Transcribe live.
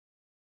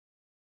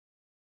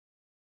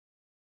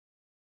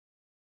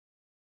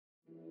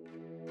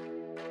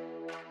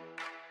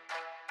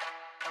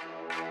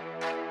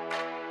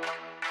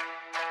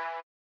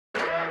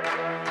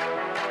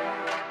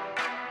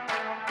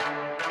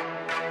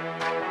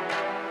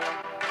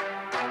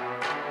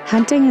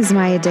Hunting is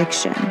my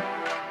addiction,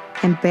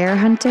 and bear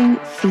hunting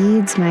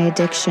feeds my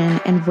addiction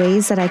in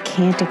ways that I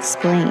can't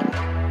explain.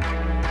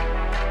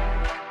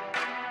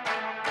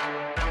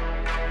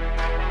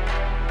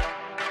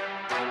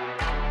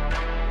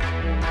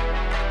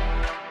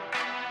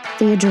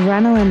 The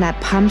adrenaline that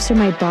pumps through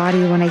my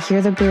body when I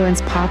hear the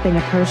Bruins popping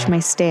approach my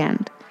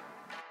stand.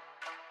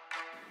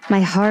 My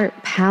heart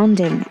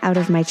pounding out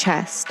of my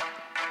chest.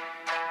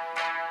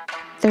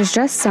 There's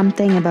just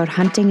something about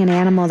hunting an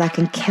animal that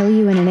can kill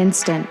you in an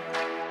instant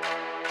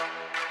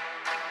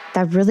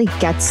that really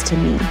gets to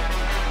me.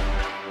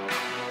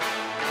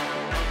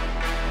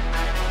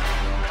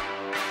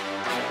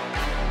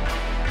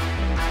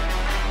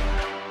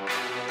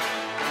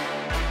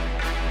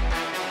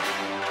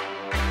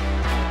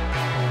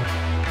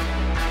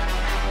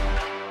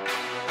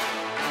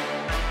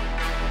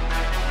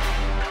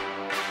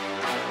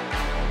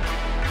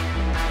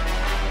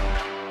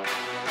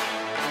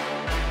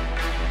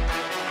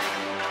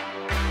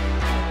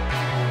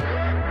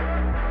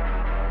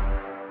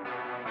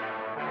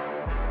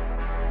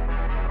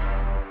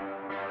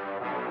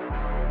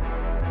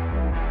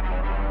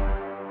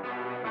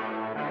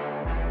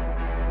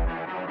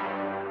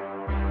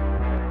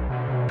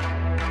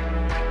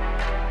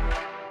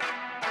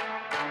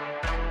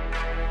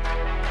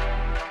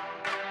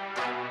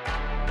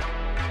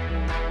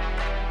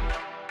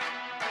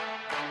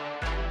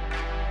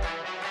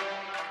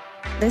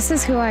 This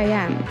is who I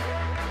am,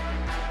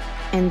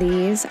 and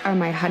these are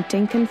my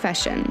hunting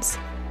confessions.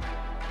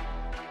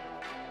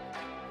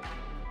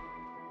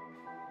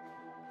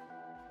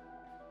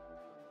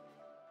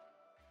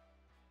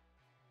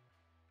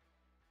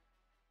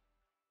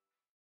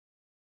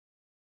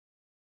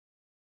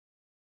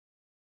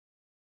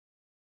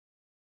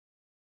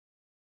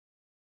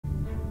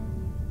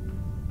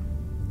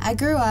 I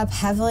grew up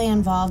heavily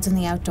involved in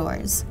the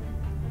outdoors.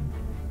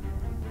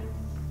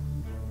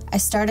 I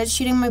started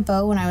shooting my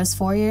bow when I was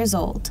 4 years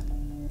old.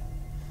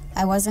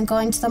 I wasn't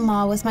going to the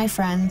mall with my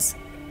friends.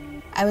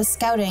 I was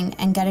scouting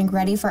and getting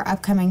ready for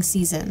upcoming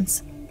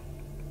seasons.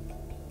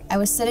 I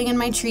was sitting in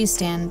my tree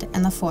stand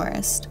in the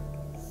forest.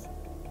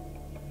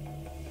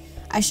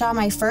 I shot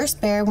my first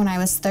bear when I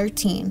was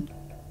 13,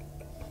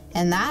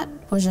 and that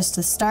was just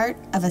the start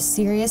of a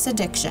serious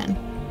addiction.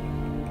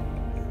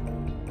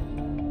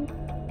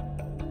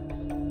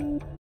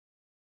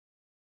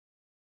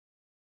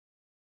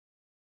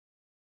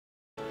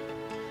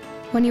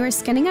 When you are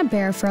skinning a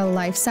bear for a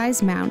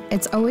life-size mount,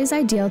 it's always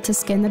ideal to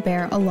skin the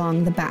bear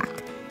along the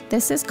back.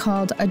 This is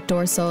called a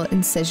dorsal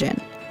incision.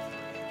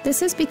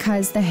 This is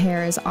because the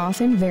hair is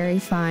often very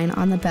fine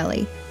on the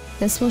belly.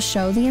 This will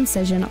show the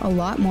incision a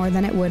lot more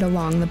than it would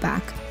along the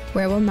back,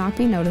 where it will not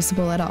be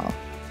noticeable at all.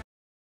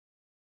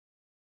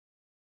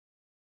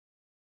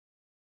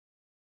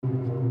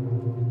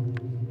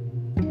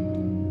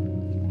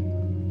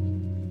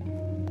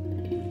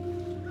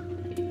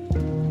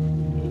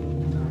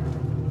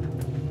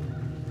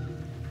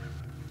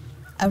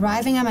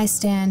 Arriving at my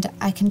stand,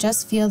 I can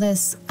just feel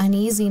this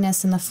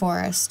uneasiness in the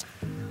forest.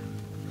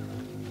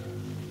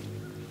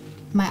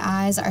 My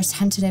eyes are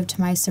tentative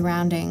to my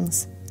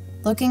surroundings,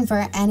 looking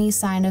for any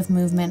sign of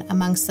movement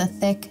amongst the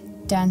thick,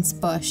 dense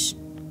bush.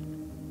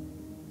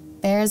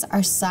 Bears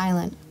are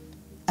silent,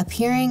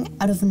 appearing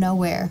out of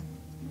nowhere.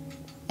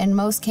 In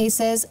most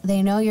cases,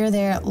 they know you're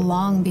there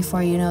long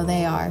before you know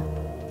they are.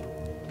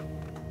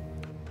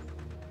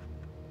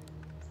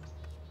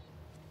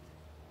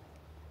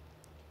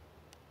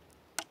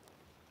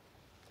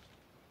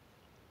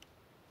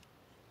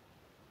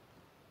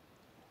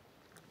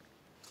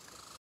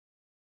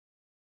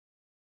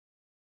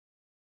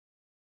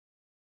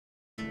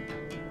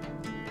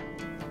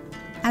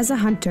 As a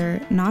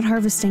hunter, not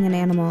harvesting an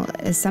animal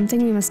is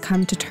something we must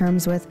come to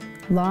terms with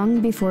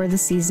long before the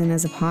season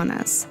is upon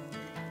us.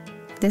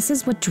 This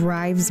is what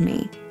drives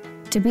me.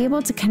 To be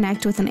able to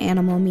connect with an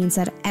animal means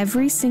that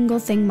every single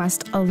thing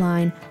must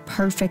align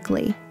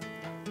perfectly,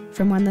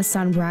 from when the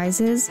sun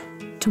rises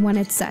to when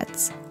it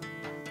sets.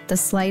 The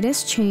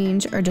slightest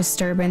change or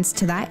disturbance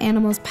to that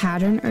animal's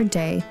pattern or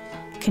day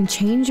can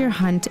change your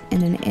hunt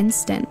in an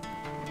instant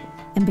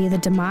and be the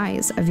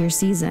demise of your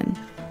season.